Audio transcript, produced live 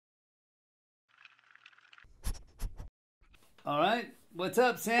All right. What's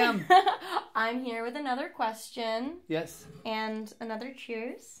up, Sam? I'm here with another question. Yes. And another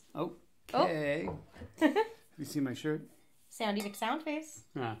cheers. Okay. You see my shirt? Soundy McSoundface.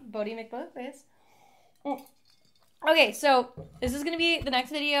 Ah. Bodie McBoatface. Oh. Okay, so this is going to be the next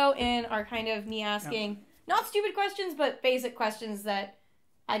video in our kind of me asking, not stupid questions, but basic questions that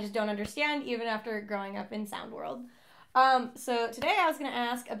I just don't understand even after growing up in sound world. So today I was going to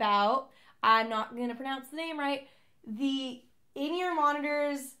ask about, I'm not going to pronounce the name right, the in-ear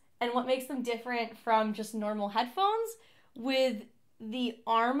monitors and what makes them different from just normal headphones with the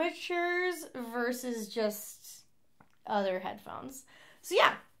armatures versus just other headphones. So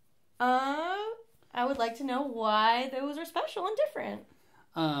yeah, I would like to know why those are special and different.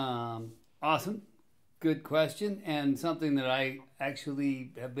 Awesome. Good question, and something that I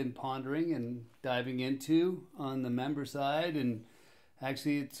actually have been pondering and diving into on the member side, and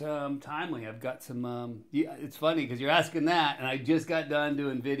actually it's timely. I've got some, it's funny because you're asking that, and I just got done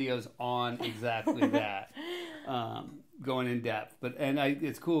doing videos on exactly that, going in depth.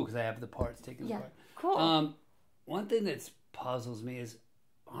 It's cool because I have the parts taken apart. Cool. One thing that puzzles me is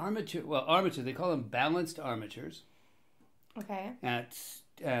armature, they call them balanced armatures. Okay.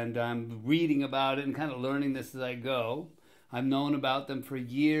 And I'm reading about it and kind of learning this as I go. I've known about them for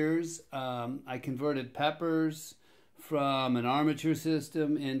years. I converted peppers from an armature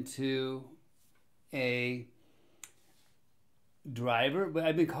system into a driver, but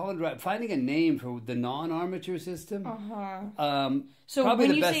I've been finding a name for the non-armature system. So probably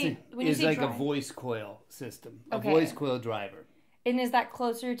when the best thing is like drive, a voice coil system, okay. A voice coil driver. And is that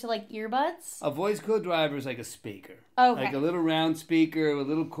closer to like earbuds? A voice coil driver is like a speaker. Okay. Like a little round speaker with a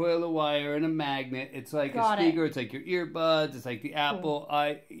little coil of wire and a magnet. It's like a speaker. It's like your earbuds. It's like the Apple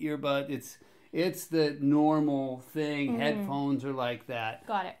earbud. It's the normal thing. Mm-hmm. Headphones are like that.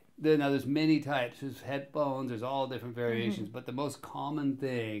 Got it. Now there's many types. There's headphones. There's all different variations. Mm-hmm. But the most common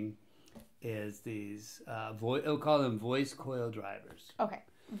thing is these, we'll call them voice coil drivers. Okay.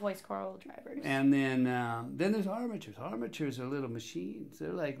 Voice coil drivers. And then there's armatures. Armatures are little machines.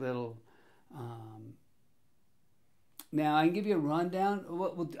 They're like little... Now, I can give you a rundown.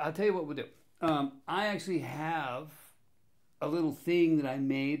 I'll tell you what we'll do. I actually have a little thing that I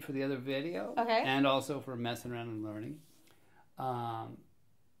made for the other video. Okay. And also for messing around and learning.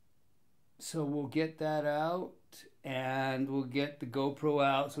 So we'll get that out. And we'll get the GoPro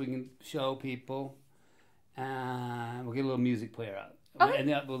out so we can show people. And we'll get a little music player out. Okay. And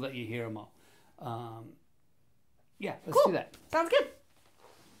that will let you hear them all. Let's do that. Sounds good.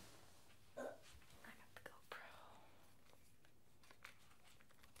 I got the GoPro.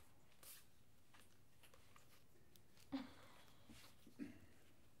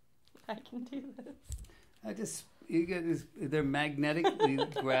 I can do this. They're magnetically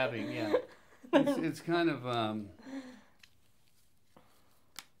grabbing, yeah. It's kind of... I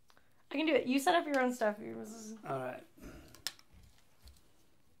can do it. You set up your own stuff. All right.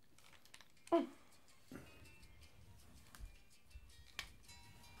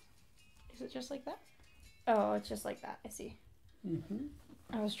 Is it just like that? Oh, it's just like that. I see. Mm-hmm.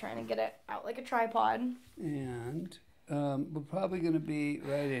 I was trying to get it out like a tripod. And we're probably going to be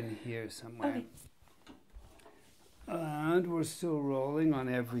right in here somewhere. Okay. And we're still rolling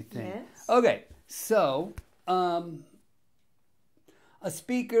on everything. Yes. Okay, so a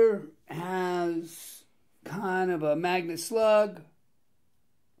speaker has kind of a magnet slug,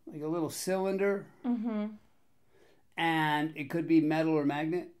 like a little cylinder. Mm-hmm. And it could be metal or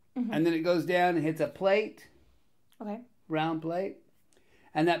magnet. Mm-hmm. And then it goes down and hits a plate. Okay. Round plate.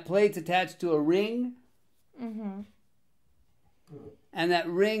 And that plate's attached to a ring. Mm-hmm. And that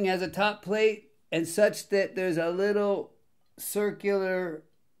ring has a top plate and such that there's a little circular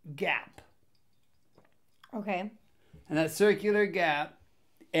gap. Okay. And that circular gap,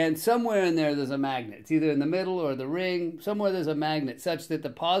 and somewhere in there's a magnet. It's either in the middle or the ring. Somewhere there's a magnet such that the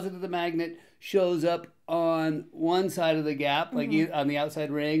positive of the magnet shows up on one side of the gap, like on the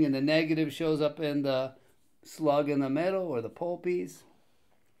outside ring, and the negative shows up in the slug in the middle or the pole piece.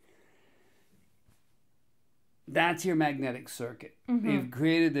 That's your magnetic circuit. Mm-hmm. You've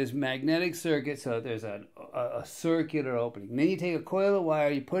created this magnetic circuit, so there's a circular opening. Then you take a coil of wire,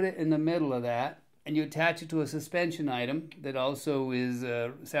 you put it in the middle of that, and you attach it to a suspension item that also is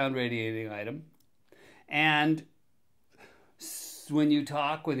a sound radiating item. And when you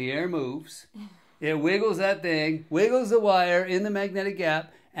talk, when the air moves, it wiggles that thing, wiggles the wire in the magnetic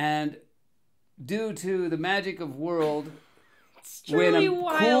gap, and due to the magic of world, when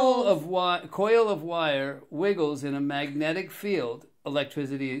a coil of wire wiggles in a magnetic field,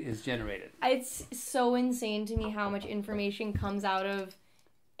 electricity is generated. It's so insane to me how much information comes out of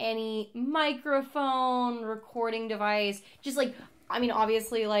any microphone, recording device, just like, I mean,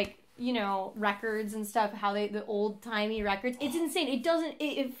 obviously, like, you know, records and stuff, how the old-timey records. It's insane. It doesn't,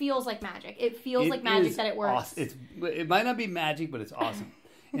 it feels like magic. It feels like magic that it works. Awesome. It might not be magic, but it's awesome.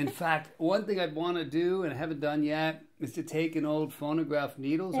 In fact, one thing I'd want to do, and I haven't done yet, is to take an old phonograph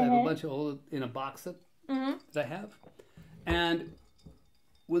needles. I have a bunch of old in a box that I have. And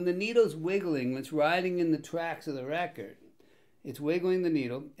when the needle's wiggling, it's riding in the tracks of the record. It's wiggling the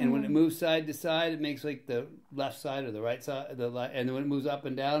needle, and when it moves side to side, it makes like the left side or the right side, and then when it moves up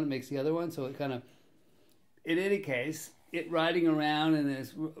and down, it makes the other one. So it kind of, in any case, it riding around in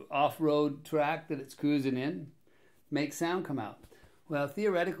this off-road track that it's cruising in makes sound come out. Well,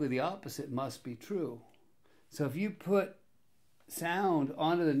 theoretically, the opposite must be true. So if you put sound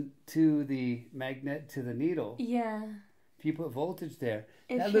onto the magnet to the needle, if you put voltage there,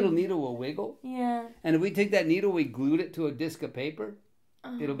 that little needle will wiggle. Yeah. And if we take that needle, we glued it to a disc of paper,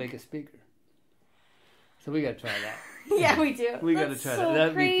 it'll make a speaker. So we got to try that. Yeah, we do. We got to try that.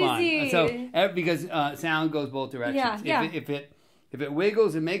 That'd be fun. So because sound goes both directions. Yeah. If it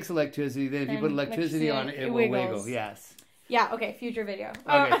wiggles, it makes electricity. Then if you put electricity on it, it will wiggle. Yes. Yeah. Okay. Future video.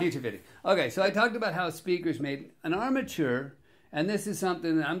 Okay. Future video. Okay. So I talked about how speakers made an armature, and this is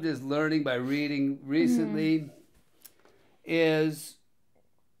something that I'm just learning by reading recently. Is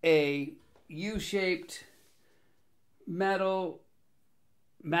a U-shaped metal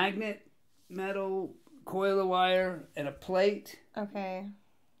coil of wire and a plate. Okay.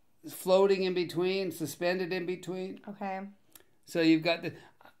 Floating in between, suspended in between. Okay. So you've got the.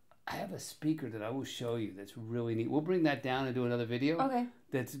 I have a speaker that I will show you that's really neat. We'll bring that down and do another video. Okay.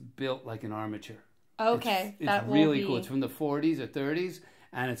 That's built like an armature. Okay. It's really cool. It's from the 40s or 30s,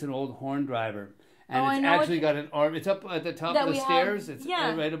 and it's an old horn driver. And it's actually got an arm. It's up at the top of the stairs. It's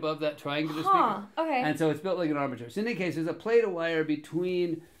right above that triangular speaker. Okay. And so it's built like an armature. So in any case, there's a plate of wire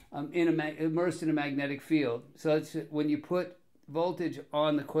between, immersed in a magnetic field. So it's, when you put voltage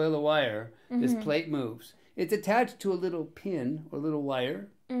on the coil of wire, this plate moves. It's attached to a little pin or little wire.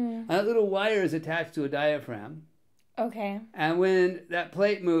 And that little wire is attached to a diaphragm. Okay. And when that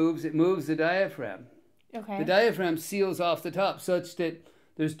plate moves, it moves the diaphragm. Okay. The diaphragm seals off the top such that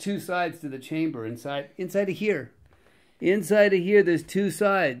there's two sides to the chamber inside of here. Inside of here, there's two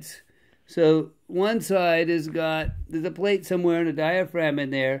sides. So one side there's a plate somewhere and a diaphragm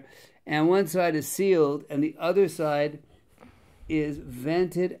in there, and one side is sealed, and the other side is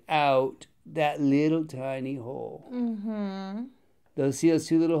vented out that little tiny hole. Those see those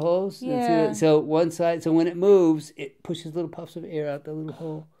two little holes? Yeah. So one side, so when it moves, it pushes little puffs of air out the little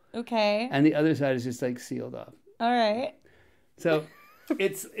hole. Okay. And the other side is just like sealed off. All right. So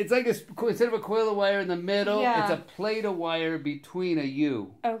it's like instead of a coil of wire in the middle, it's a plate of wire between a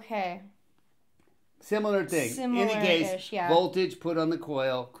U. Okay. Similar thing. In any case, voltage put on the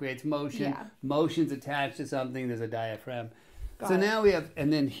coil creates motion. Yeah. Motion's attached to something. There's a diaphragm. So now we have,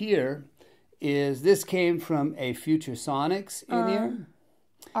 and then here is, this came from a Future Sonics in here.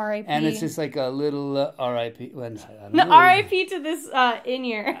 R.I.P. And it's just like a little R.I.P. Well, no, R.I.P. to this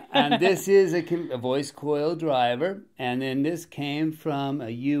in-ear. And this is a voice coil driver. And then this came from a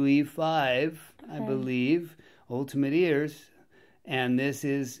UE5, I believe, Ultimate Ears. And this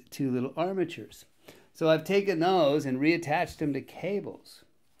is two little armatures. So I've taken those and reattached them to cables.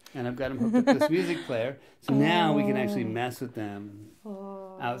 And I've got them hooked up to this music player. So now we can actually mess with them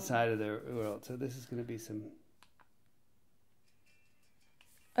outside of their world. So this is going to be some...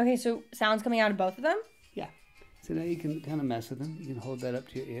 Okay, so sound's coming out of both of them? Yeah. So now you can kind of mess with them. You can hold that up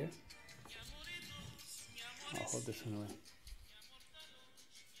to your ear. I'll hold this one away.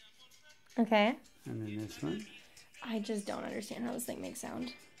 Okay. And then this one. I just don't understand how this thing makes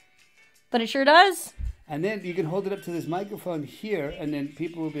sound. But it sure does. And then you can hold it up to this microphone here, and then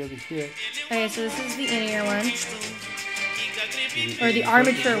people will be able to hear it. Okay, so this is the in-ear one. Or the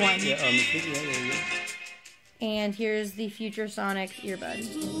armature one. Yeah, armature. Yeah, there you go. And here's the Future Sonics earbud.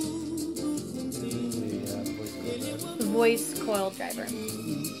 The voice coil driver.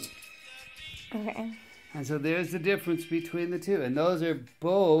 Okay. And so there's the difference between the two. And those are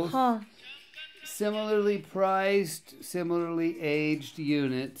both similarly priced, similarly aged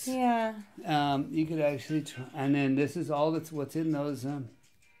units. Yeah. You could actually try. And then this is all what's in those.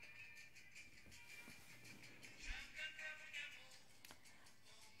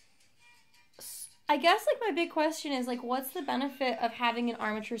 I guess, like, my big question is, like, what's the benefit of having an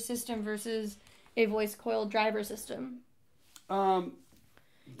armature system versus a voice coil driver system?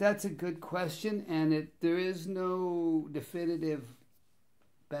 That's a good question, and there is no definitive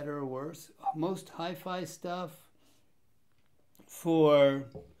better or worse. Most hi-fi stuff for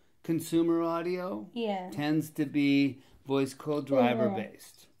consumer audio tends to be voice coil driver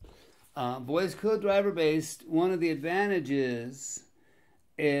based. Voice coil driver based, one of the advantages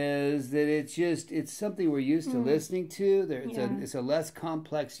is that it's something we're used to listening to. It's a less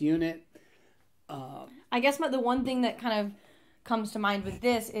complex unit. I guess the one thing that kind of comes to mind with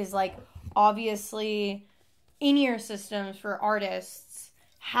this is, like, obviously in-ear systems for artists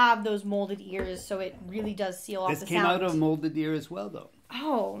have those molded ears, so it really does seal off the sound. This came out of a molded ear as well, though.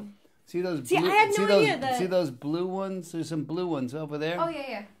 Oh. See those? I had no idea. See those blue ones? There's some blue ones over there. Oh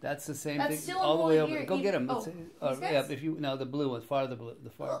yeah. That's the same That's thing. still all the way over. ear. Go get them. Yeah, if you the blue ones, the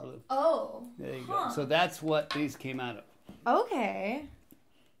far blue. Oh. There you go. So that's what these came out of. Okay.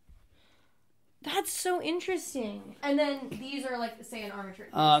 That's so interesting. And then these are, like, say, an armature.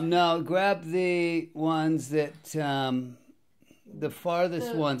 No, grab the ones that the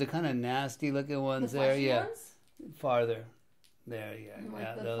farthest ones, the kind of nasty looking ones there. Yeah. Ones? Farther. There,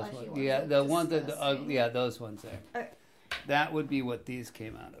 those ones. Yeah, the one those ones there. Okay. That would be what these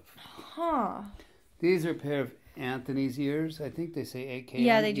came out of. Huh. These are a pair of Anthony's ears. I think they say AKM.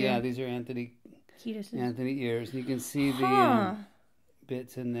 Yeah, they do. Yeah, these are Anthony ears. And you can see the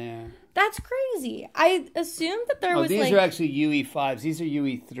bits in there. That's crazy. I assumed that there was these are actually UE5s. These are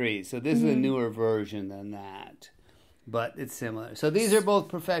UE3s. So this is a newer version than that. But it's similar. So these are both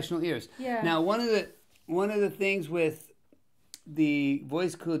professional ears. Yeah. Now, one of the things with the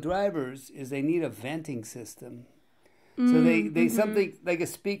voice coil drivers is they need a venting system. So they something like a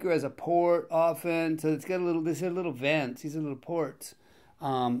speaker has a port often, so it's got these are little vents, these are little ports.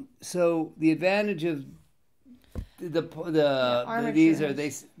 So the advantage of the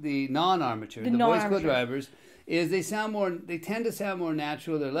non-armature, the voice coil drivers, is they tend to sound more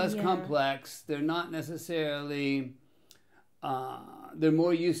natural, they're less complex, they're not necessarily they're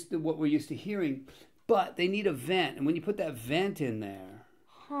more used to what we're used to hearing. But they need a vent, and when you put that vent in there,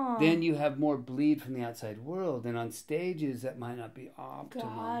 then you have more bleed from the outside world. And on stages, that might not be optimal.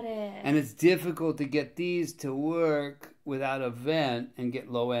 Got it. And it's difficult to get these to work without a vent and get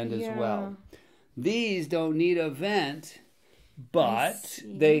low end as well. These don't need a vent, but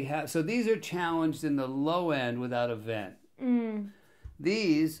they have. So these are challenged in the low end without a vent.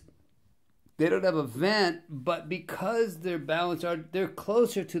 These. They don't have a vent, but because they're balanced, they're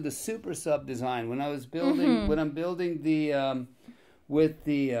closer to the super sub design. When I'm building the with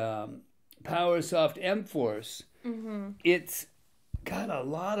the PowerSoft M-Force, it's got a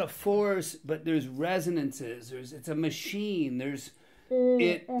lot of force, but there's resonances. It's a machine.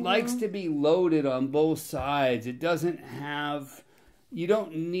 It likes to be loaded on both sides. It doesn't have. You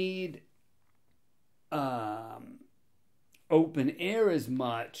don't need open air as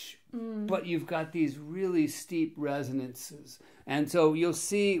much, but you've got these really steep resonances. And so you'll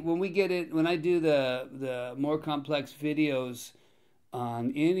see when I do the more complex videos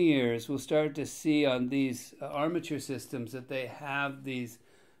on in-ears, we'll start to see on these armature systems that they have these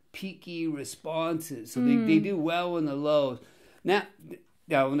peaky responses. So they do well in the lows. Now I'm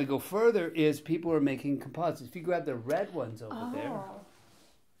going to go further is people are making composites. If you grab the red ones over there.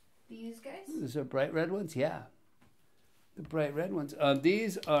 These guys? Those are bright red ones? Yeah. The bright red ones.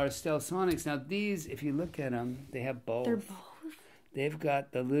 These are Stelsonics. Now, these, if you look at them, they have both. They're both? They've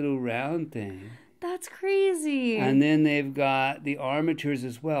got the little round thing. That's crazy. And then they've got the armatures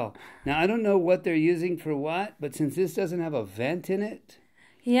as well. Now, I don't know what they're using for what, but since this doesn't have a vent in it,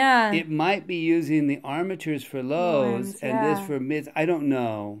 it might be using the armatures for lows and this for mids. I don't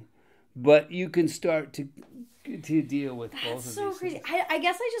know. But you can start to deal with both of these. That's so crazy. I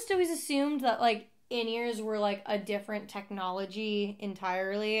guess I just always assumed that, like, in-ears were, like, a different technology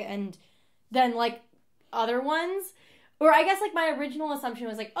entirely, and then, like, other ones, or I guess, like, my original assumption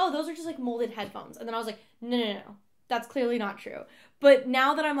was, like, oh, those are just, like, molded headphones, and then I was like, no, that's clearly not true. But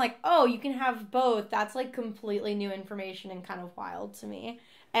now that I'm like, oh, you can have both, that's, like, completely new information and kind of wild to me,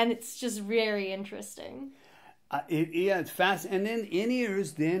 and it's just very interesting. It's fast, and then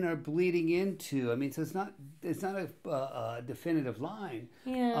in-ears then are bleeding into. I mean, so it's not a definitive line.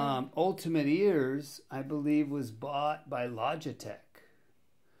 Yeah. Ultimate Ears, I believe, was bought by Logitech.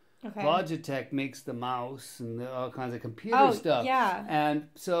 Okay. Logitech makes the mouse and all kinds of computer stuff. Yeah. And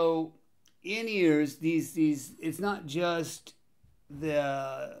so in-ears, these it's not just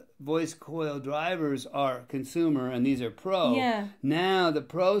the voice coil drivers are consumer and these are pro. Yeah. Now the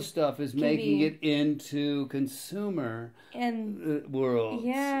pro stuff is making it into consumer and world.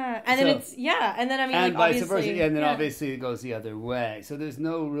 Yeah. And then and vice versa. And then obviously it goes the other way. So there's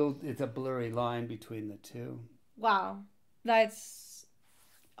no real, it's a blurry line between the two. Wow. That's,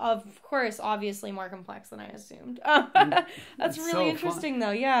 of course, obviously more complex than I assumed. That's really so interesting,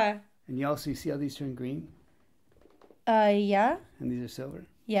 though. Yeah. And you also see how these turn green? Yeah. And these are silver?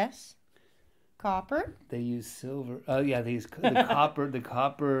 Yes. Copper? They use silver. Oh, yeah, they use the copper. The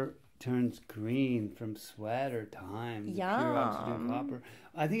copper turns green from sweat or time. Pure oxygen copper.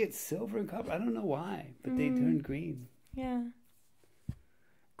 I think it's silver and copper. I don't know why, but they turn green. Yeah.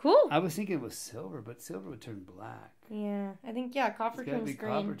 Cool. I was thinking it was silver, but silver would turn black. Yeah, I think copper turns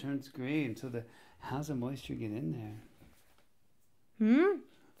green. Copper turns green. So how's the moisture get in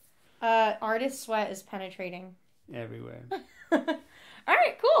there? Artist sweat is penetrating everywhere. All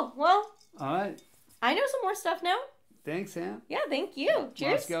right, cool. Well, all right. I know some more stuff now. Thanks, Sam. Yeah, thank you.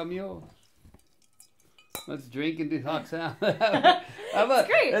 Cheers. Moscow Mules. Let's drink and talk sound. That's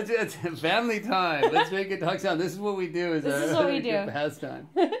great. It's family time. Let's drink and talk sound. This is what we do. This is what we do. Pastime.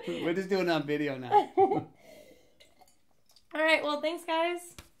 We're just doing it on video now. All right. Well, thanks,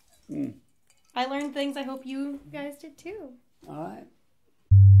 guys. I learned things. I hope you guys did too. All right.